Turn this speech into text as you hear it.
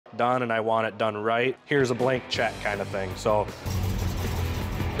done and I want it done right, here's a blank check kind of thing. So.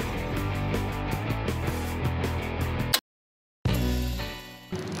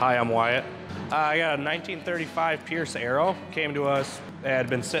 Hi, I'm Wyatt. I got a 1935 Pierce Arrow. Came to us, it had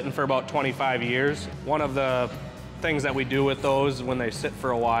been sitting for about 25 years. One of the things that we do with those when they sit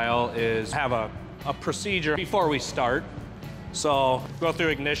for a while is have a procedure before we start. So go through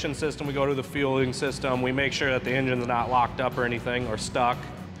ignition system, we go to the fueling system, we make sure that the engine's not locked up or anything or stuck.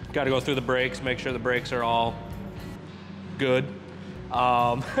 Got to go through the brakes, make sure the brakes are all good.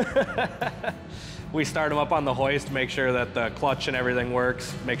 We start them up on the hoist, make sure that the clutch and everything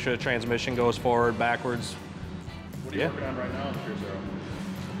works, make sure the transmission goes forward, backwards. What are you working on right now, Pierce Arrow?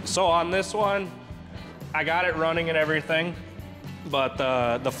 So on this one, I got it running and everything, but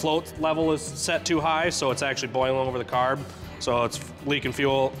the float level is set too high, so it's actually boiling over the carb. So it's leaking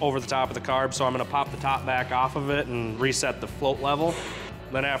fuel over the top of the carb, so I'm gonna pop the top back off of it and reset the float level.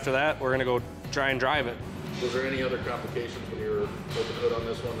 Then after that, we're gonna go try and drive it. Was there any other complications when you were open hood on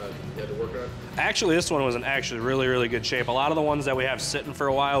this one that you had to work on? Actually, this one was in actually really, really good shape. A lot of the ones that we have sitting for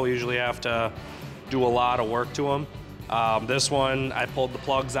a while, we usually have to do a lot of work to them. This one, I pulled the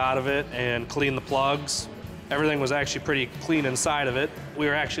plugs out of it and cleaned the plugs. Everything was actually pretty clean inside of it. We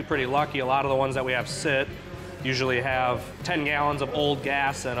were actually pretty lucky. A lot of the ones that we have sit usually have 10 gallons of old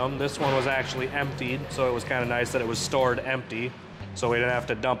gas in them. This one was actually emptied, so it was kind of nice that it was stored empty. So we didn't have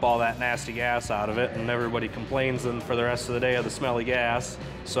to dump all that nasty gas out of it, and everybody complains then for the rest of the day of the smelly gas.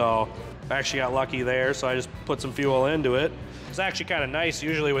 So I actually got lucky there, so I just put some fuel into it. It's actually kind of nice,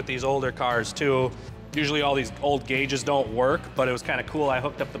 usually with these older cars too. Usually all these old gauges don't work, but it was kind of cool. I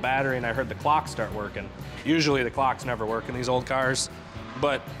hooked up the battery and I heard the clock start working. Usually the clocks never work in these old cars,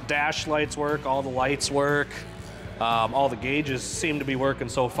 but dash lights work, all the lights work. All the gauges seem to be working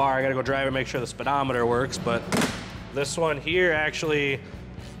so far. I gotta go drive and make sure the speedometer works, but this one here actually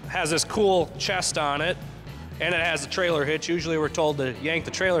has this cool chest on it, and it has a trailer hitch. Usually we're told to yank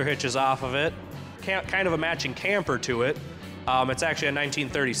the trailer hitches off of it. Kind of a matching camper to it. It's actually a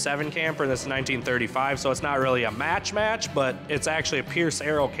 1937 camper, this is 1935, so it's not really a match, but it's actually a Pierce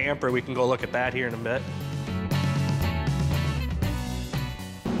Arrow camper. We can go look at that here in a bit.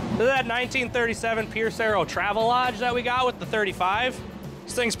 This is that 1937 Pierce Arrow Travel Lodge that we got with the 35.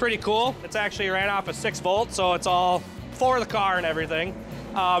 This thing's pretty cool. It's actually ran off of 6 volts, so it's all for the car and everything.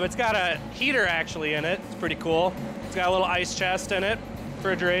 It's got a heater actually in it. It's pretty cool. It's got a little ice chest in it,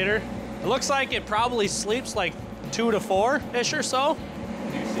 refrigerator. It looks like it probably sleeps like 2 to 4-ish or so.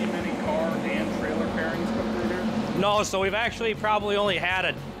 Do you see many car and trailer pairings come through here? No, so we've actually probably only had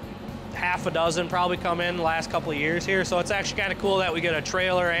a half a dozen probably come in the last couple of years here. So it's actually kind of cool that we get a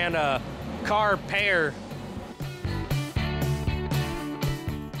trailer and a car pair.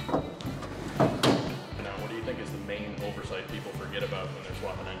 People forget about when they're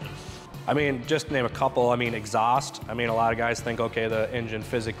swapping engines? I mean, just to name a couple, I mean, exhaust. I mean, a lot of guys think, okay, the engine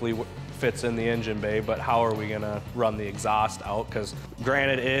physically fits in the engine bay, but how are we gonna run the exhaust out? Because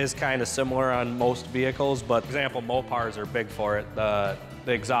granted, it is kind of similar on most vehicles, but for example, Mopars are big for it. The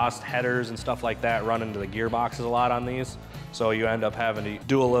exhaust headers and stuff like that run into the gearboxes a lot on these. So you end up having to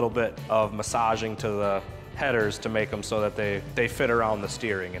do a little bit of massaging to the headers to make them so that they fit around the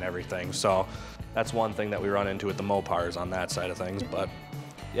steering and everything. So that's one thing that we run into with the Mopars on that side of things. But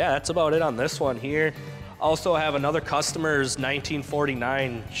yeah, that's about it on this one here. Also have another customer's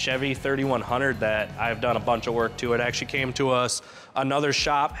 1949 Chevy 3100 that I've done a bunch of work to. It actually came to us, another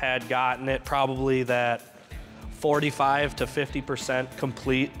shop had gotten it probably that 45 to 50%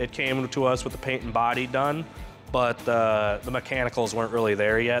 complete. It came to us with the paint and body done, but the mechanicals weren't really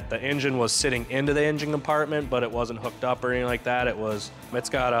there yet. The engine was sitting into the engine compartment, but it wasn't hooked up or anything like that. It's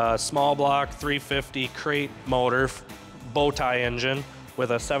got a small block 350 crate motor, bow tie engine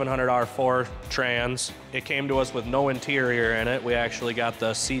with a 700 R4 trans. It came to us with no interior in it. We actually got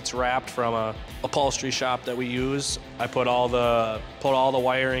the seats wrapped from a upholstery shop that we use. I put all the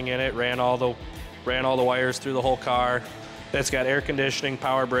wiring in it, ran all the wires through the whole car. It's got air conditioning,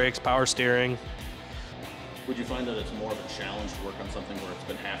 power brakes, power steering. Would you find that it's more of a challenge to work on something where it's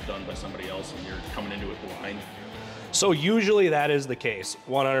been half done by somebody else and you're coming into it blind? So usually that is the case,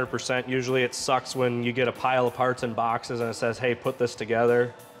 100%. Usually it sucks when you get a pile of parts and boxes and it says, hey, put this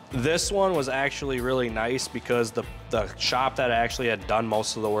together. This one was actually really nice because the shop that actually had done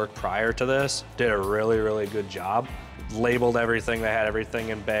most of the work prior to this did a really, really good job. Labeled everything, they had everything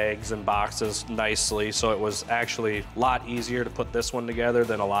in bags and boxes nicely, so it was actually a lot easier to put this one together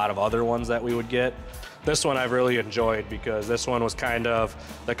than a lot of other ones that we would get. This one I've really enjoyed because this one was kind of,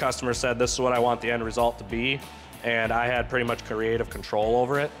 the customer said, this is what I want the end result to be, and I had pretty much creative control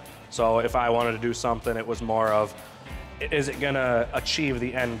over it. So if I wanted to do something, it was more of, is it gonna achieve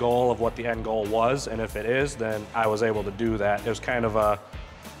the end goal of what the end goal was? And if it is, then I was able to do that. It was kind of a,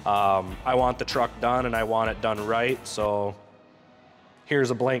 I want the truck done and I want it done right, so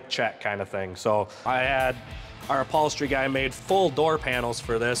here's a blank check kind of thing. So I had our upholstery guy made full door panels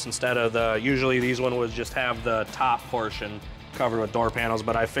for this instead of usually these one would just have the top portion covered with door panels,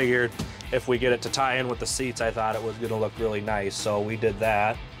 but I figured if we get it to tie in with the seats, I thought it was gonna look really nice, so we did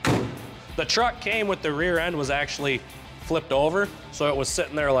that. The truck came with the rear end was actually flipped over, so it was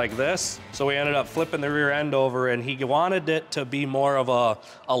sitting there like this. So we ended up flipping the rear end over, and he wanted it to be more of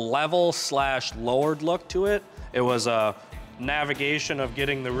a level / lowered look to it. It was a navigation of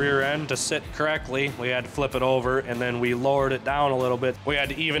getting the rear end to sit correctly. We had to flip it over, and then we lowered it down a little bit. We had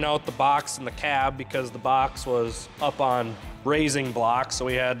to even out the box and the cab because the box was up on raising blocks, so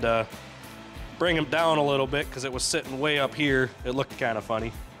we had to bring them down a little bit because it was sitting way up here. It looked kind of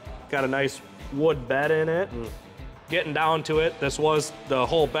funny. Got a nice wood bed in it, and getting down to it, the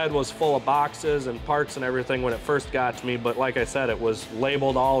whole bed was full of boxes and parts and everything when it first got to me, but like I said, it was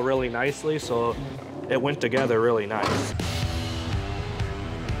labeled all really nicely, so it went together really nice.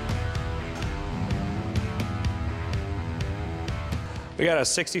 We got a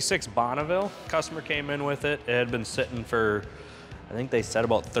 66 Bonneville. Customer came in with it. It had been sitting for, I think they said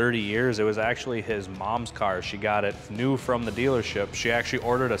about 30 years. It was actually his mom's car. She got it new from the dealership. She actually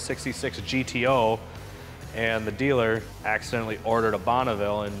ordered a 66 GTO, and the dealer accidentally ordered a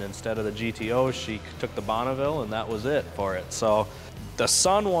Bonneville, and instead of the GTO, she took the Bonneville, and that was it for it. So the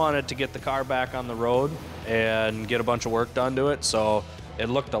son wanted to get the car back on the road and get a bunch of work done to it, so it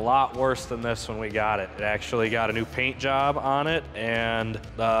looked a lot worse than this when we got it. It actually got a new paint job on it, and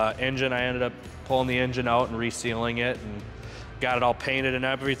the engine, I ended up pulling the engine out and resealing it and got it all painted and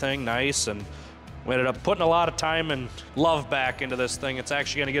everything nice, and we ended up putting a lot of time and love back into this thing. It's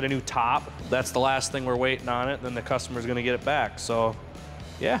actually gonna get a new top. That's the last thing we're waiting on it, and then the customer's gonna get it back, so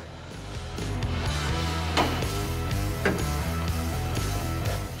yeah.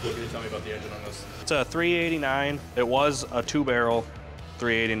 What can you tell me about the engine on this? It's a 389. It was a 2-barrel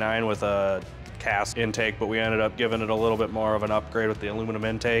 389 with a cast intake, but we ended up giving it a little bit more of an upgrade with the aluminum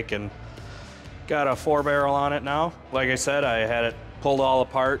intake and got a 4-barrel on it now. Like I said, I had it pulled all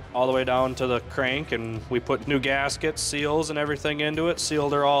apart all the way down to the crank, and we put new gaskets, seals, and everything into it,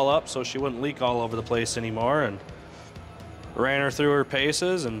 sealed her all up so she wouldn't leak all over the place anymore, and ran her through her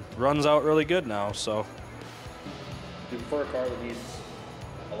paces and runs out really good now, so. Do you prefer a car that needs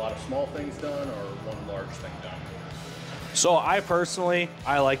a lot of small things done or one large thing done? So I personally,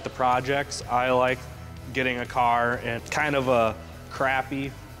 I like the projects. I like getting a car in kind of a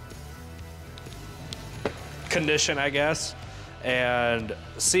crappy condition, I guess, and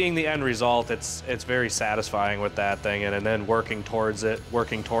seeing the end result, it's very satisfying with that thing, and then working towards it,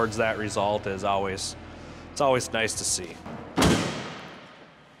 working towards that result is always, it's always nice to see.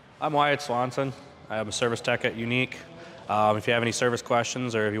 I'm Wyatt Swanson. I'm a service tech at Unique. If you have any service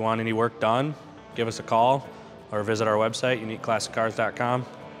questions or if you want any work done, give us a call or visit our website, uniqueclassiccars.com.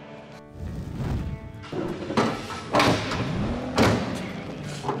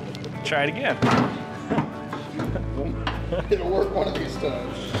 Try it again. It'll work one of these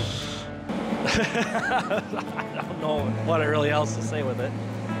times. I don't know what really else to say with it.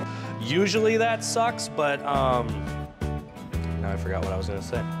 Usually that sucks, but now I forgot what I was gonna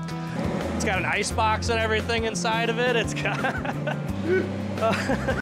say. It's got an ice box and everything inside of it. It's got